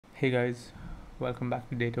Hey guys, welcome back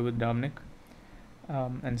to Data with Dominic,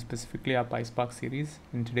 and specifically our PySpark series.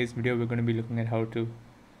 In today's video, we're going to be looking at how to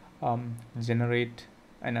generate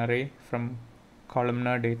an array from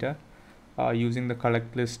columnar data using the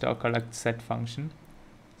collect list or collect set function.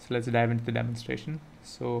 So let's dive into the demonstration.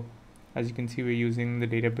 So as you can see, we're using the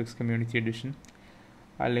Databricks Community Edition.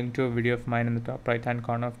 I'll link to a video of mine in the top right hand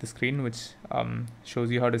corner of the screen, which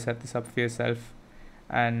shows you how to set this up for yourself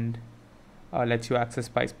and lets you access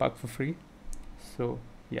PySpark for free. So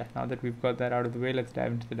yeah, now that we've got that out of the way, let's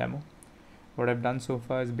dive into the demo. What I've done so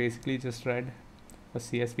far is basically just read a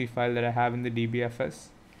CSV file that I have in the DBFS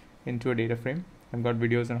into a data frame. I've got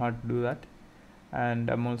videos on how to do that, and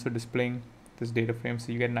I'm also displaying this data frame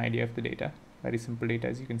so you get an idea of the data. Very simple data,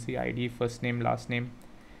 as you can see: ID, first name, last name,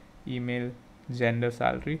 email, gender,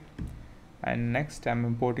 salary. And next, I'm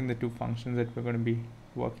importing the two functions that we're going to be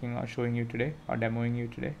working or showing you today or demoing you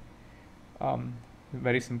today.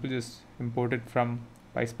 Very simple, just import it from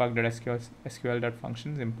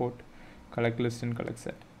PySpark.sql.functions, import collect list and collect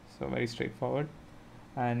set. So very straightforward.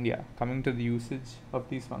 And yeah, coming to the usage of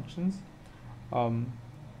these functions, and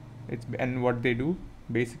what they do,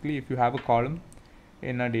 basically, if you have a column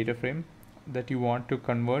in a data frame that you want to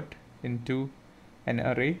convert into an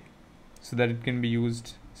array so that it can be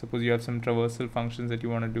used, suppose you have some traversal functions that you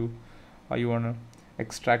want to do, or you want to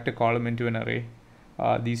extract a column into an array,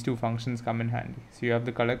 these two functions come in handy. So you have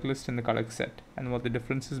the collect list and the collect set, and what the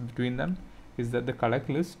difference is between them is that the collect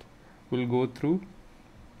list will go through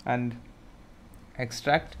and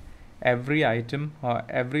extract every item or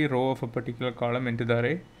every row of a particular column into the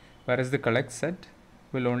array, whereas the collect set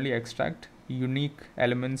will only extract unique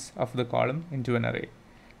elements of the column into an array.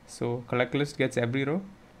 So collect list gets every row,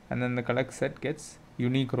 and then the collect set gets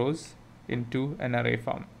unique rows into an array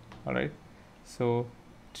form. Alright, so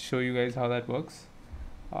to show you guys how that works,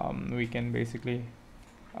 we can basically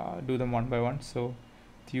do them one by one. So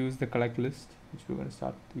to use the collect list, which we're going to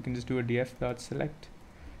start, we can just do a df.select,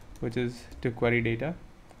 which is to query data,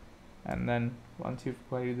 and then once you've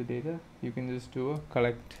queried the data, you can just do a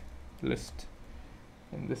collect list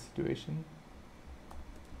in this situation,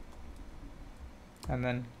 and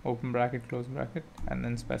then open bracket, close bracket, and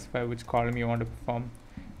then specify which column you want to perform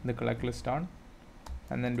the collect list on,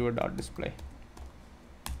 and then do a dot display.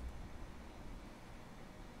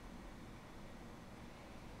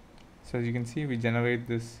 So as you can see, we generate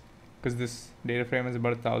this, because this data frame is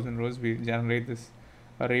about 1,000 rows, we generate this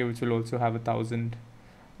array which will also have 1,000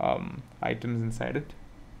 items inside it.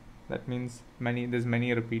 That means there's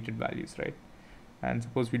many repeated values, right? And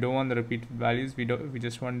suppose we don't want the repeated values, we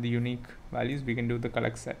just want the unique values, we can do the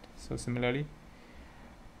collect set. So similarly,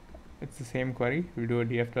 it's the same query, we do a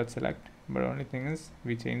df.select, but only thing is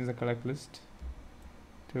we change the collect list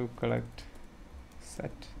to collect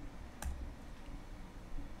set.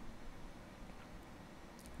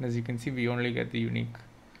 As you can see, we only get the unique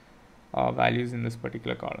values in this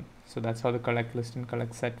particular column. So that's how the collect list and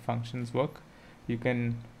collect set functions work. You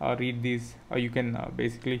can read these, or you can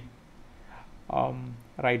basically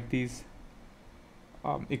write these,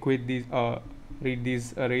 equate these, read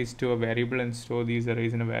these arrays to a variable and store these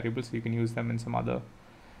arrays in a variable, so you can use them in some other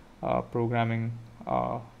programming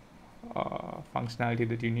functionality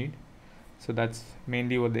that you need. So that's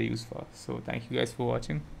mainly what they use for. So thank you guys for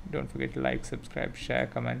watching. Don't forget to like, subscribe, share,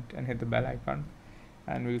 comment, and hit the bell icon.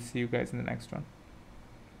 And we'll see you guys in the next one.